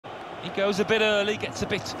He goes a bit early, gets a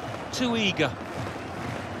bit too eager.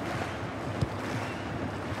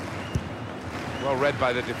 Well read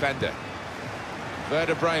by the defender.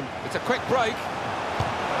 Werder Bremen, it's a quick break.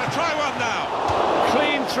 Gonna try one now.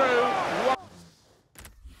 Clean through.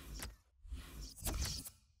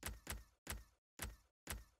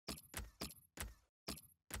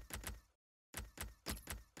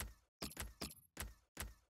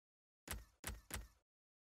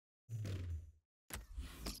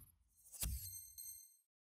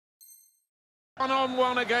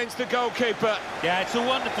 One-on-one against the goalkeeper. Yeah, it's a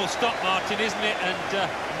wonderful stop, Martin, isn't it?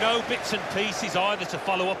 And no bits and pieces either to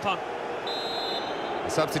follow up on. A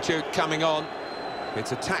substitute coming on.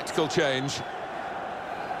 It's a tactical change.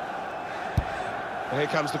 Here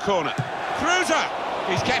comes the corner. Cruiser!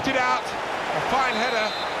 He's kept it out. A fine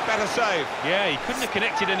header, better save. Yeah, he couldn't have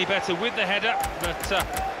connected any better with the header,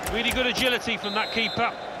 but really good agility from that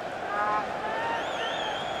keeper.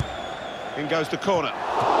 In goes the corner.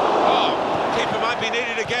 Oh! Keeper might be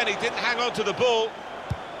needed again, he didn't hang on to the ball.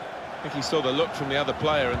 I think he saw the look from the other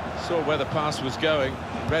player and saw where the pass was going,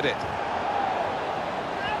 read it.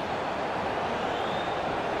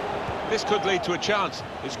 This could lead to a chance.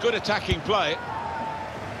 It's good attacking play.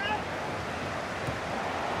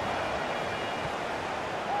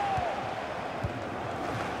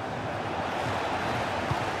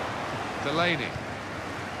 Delaney.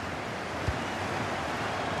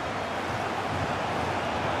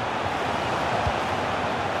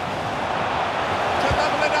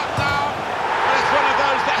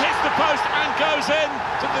 Post and goes in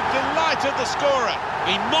to the delight of the scorer.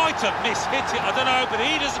 He might have mishit it, I don't know, but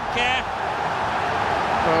he doesn't care.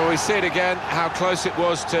 Well, we see it again, how close it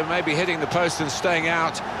was to maybe hitting the post and staying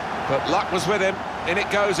out, but luck was with him. In it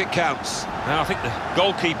goes, it counts. Now, I think the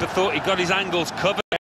goalkeeper thought he got his angles covered.